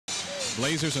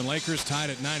Blazers and Lakers tied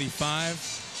at 95.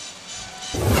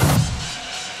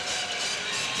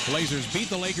 Blazers beat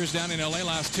the Lakers down in LA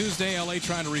last Tuesday. LA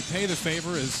trying to repay the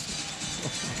favor as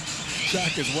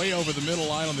Shaq is way over the middle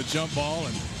line on the jump ball,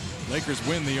 and Lakers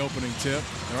win the opening tip.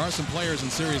 There are some players in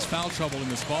serious foul trouble in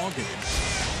this ball game.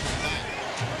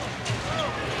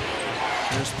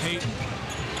 Here's Payton.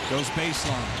 Goes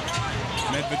baseline.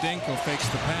 Medvedenko fakes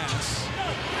the pass.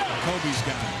 Kobe's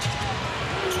got it.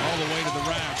 All the way to the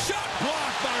rack. Shot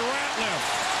blocked by Ratliff.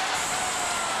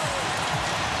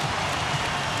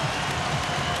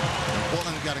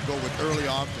 Portland's got to go with early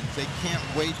offense. They can't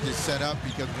wait to set up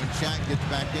because when Shaq gets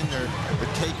back in there,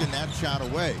 they're taking that shot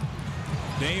away.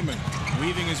 Damon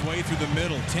weaving his way through the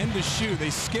middle. 10 to shoot. They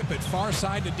skip it far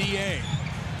side to DA.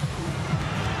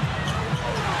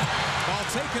 Ball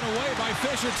taken away by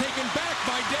Fisher, taken back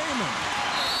by Damon.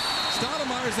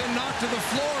 Stoudemire is then knocked to the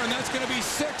floor, and that's going to be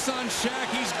 6 on Shaq.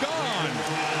 He's gone.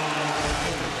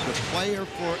 The player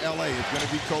for LA is going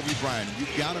to be Kobe Bryant.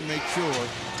 You've got to make sure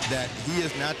that he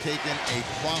is not taking a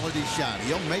quality shot.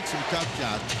 He'll make some tough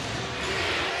shots.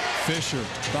 Fisher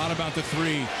thought about the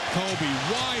three. Kobe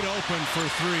wide open for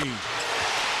 3.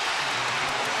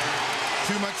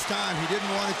 Too much time. He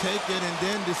didn't want to take it and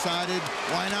then decided,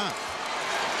 why not?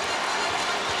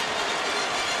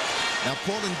 Now,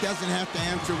 Portland doesn't have to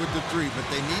answer with the 3, but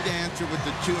they need to answer with the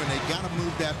 2, and they got to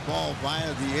move that ball via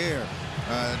the air.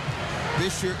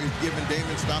 Fisher is giving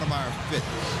Damon Stoudemire fits.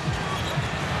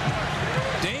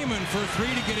 Damon for 3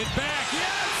 to get it back.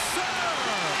 Yes, sir!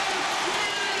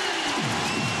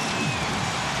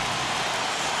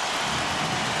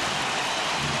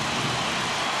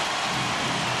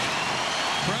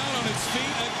 Brown on its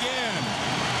feet again.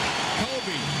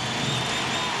 Kobe.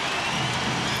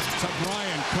 To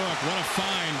Brian Cook. What a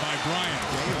find by Bryant.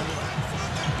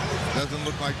 Doesn't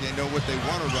look like they know what they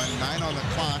want to run. 9 on the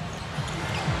clock.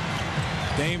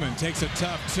 Damon takes a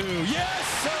tough 2. Yes,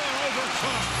 sir!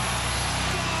 Overcooked.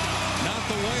 Not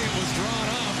the way it was drawn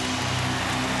up.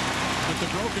 But the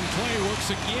broken play works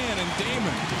again, and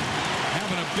Damon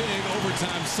having a big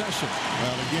overtime session.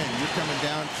 Well, again, you're coming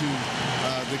down to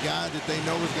the guy that they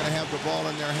know is going to have the ball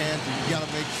in their hands, and you got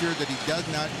to make sure that he does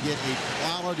not get a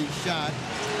quality shot,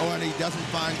 or and he doesn't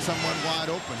find someone wide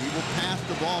open. He will pass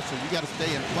the ball, so you got to stay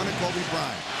in front of Kobe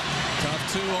Bryant. Tough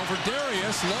 2 over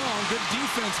Darius. Long, good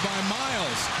defense by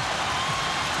Miles.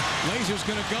 Blazers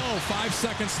going to go. 5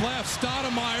 seconds left.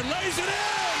 Stoudemire lays it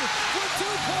in with 2.3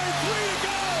 to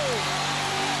go.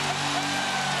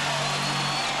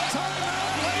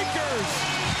 Timeout, Lakers.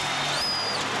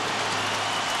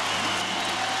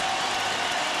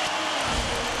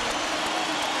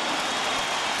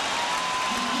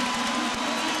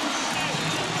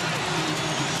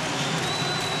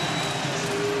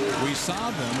 We saw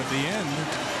them at the end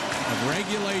of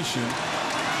regulation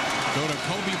go to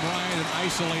Kobe Bryant and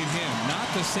isolate him. Not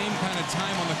the same kind of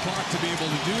time on the clock to be able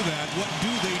to do that. What do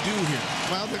they do here?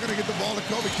 Well, they're going to get the ball to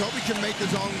Kobe. Kobe can make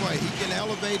his own way. He can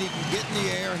elevate, he can get in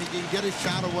the air, and he can get his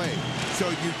shot away.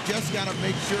 So you just got to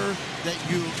make sure that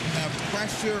you have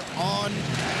pressure on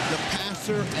the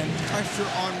passer and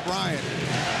pressure on Bryant.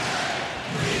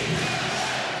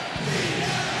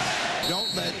 Don't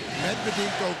let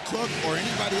Medvedenko, Cook, or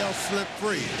anybody else slip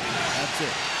free. That's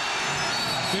it.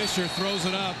 Fisher throws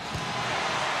it up.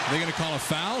 Are they going to call a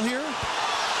foul here?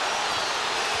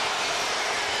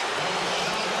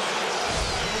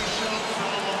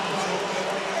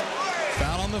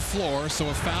 Foul on the floor, so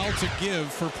a foul to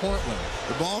give for Portland.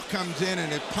 The ball comes in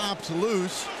and it pops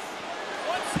loose.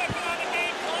 1 second on the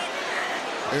game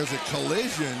clock. There's a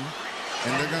collision,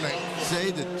 and they're going to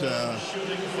say that...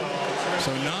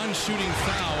 So non-shooting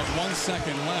foul with 1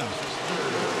 second left.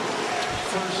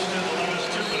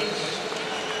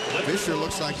 Fisher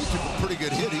looks like he took a pretty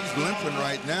good hit. He's limping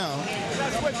right now.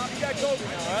 You got Kobe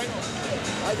now, right?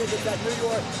 I think it's that New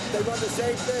York. They run the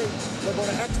same thing. They're going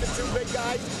to extra 2 big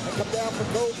guys and come down for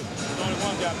Kobe. Only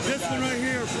one guy. This one right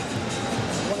here.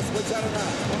 Want to switch out or not?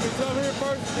 Want me to jump here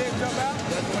first and then jump out?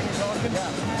 That's when you're talking? Yeah.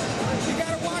 You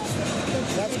got to watch this.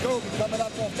 That's Kobe coming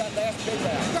up off that last big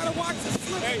guy. You got to watch this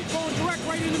slip. Hey, going direct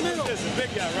right in the middle. This is a big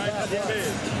guy, right? Yeah, That's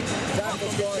big. That's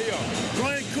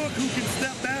Brian Cook, who can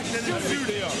step back and then shoot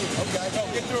it. Okay. No,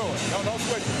 get through it. No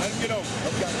switch. Let's get over.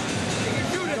 Okay. You can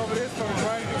shoot it. Over this first,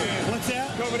 right? What's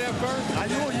that? Cover that first. I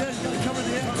know, yes, you gotta cover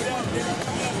the end.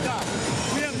 Stop.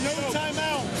 We have no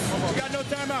timeout. You got no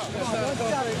timeout.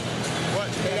 What?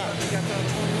 Stay down. Stay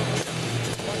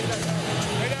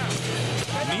down.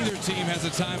 Neither team has a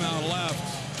timeout left.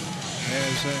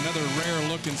 There's another rare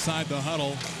look inside the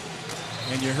huddle.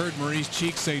 And you heard Maurice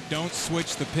Cheek say, don't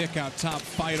switch the pick out top,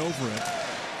 fight over it.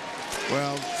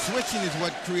 Well, switching is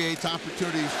what creates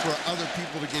opportunities for other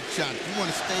people to get shots. You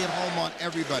want to stay at home on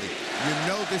everybody. You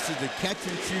know this is a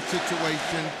catch-and-shoot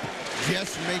situation.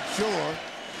 Just make sure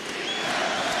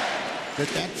that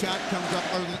that shot comes up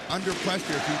under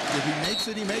pressure. If he makes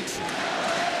it, he makes it.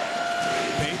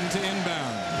 Payton to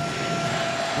inbound.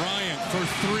 Bryant for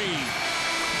three.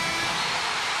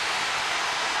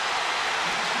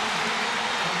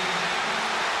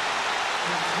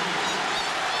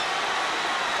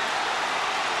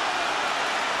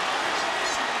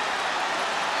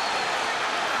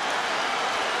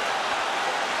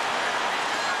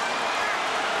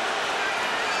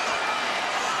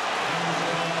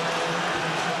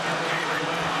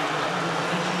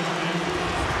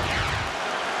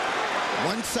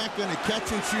 Second, a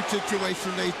catch-and-shoot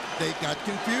situation, they got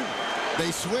confused.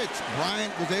 They switched.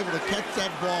 Bryant was able to catch that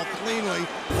ball cleanly.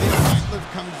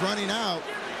 Ratcliffe comes running out.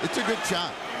 It's a good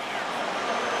shot.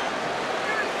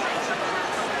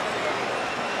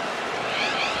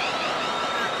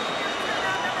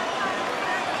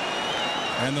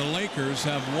 And the Lakers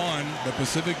have won the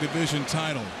Pacific Division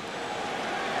title.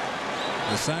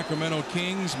 The Sacramento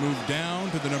Kings move down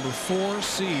to the number 4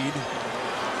 seed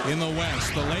in the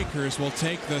West. The Lakers will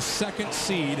take the 2nd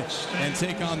seed and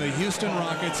take on the Houston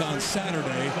Rockets on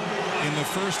Saturday in the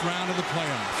first round of the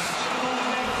playoffs.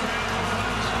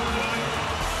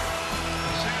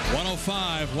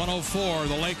 105-104,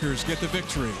 the Lakers get the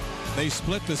victory. They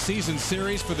split the season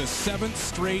series for the 7th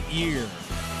straight year.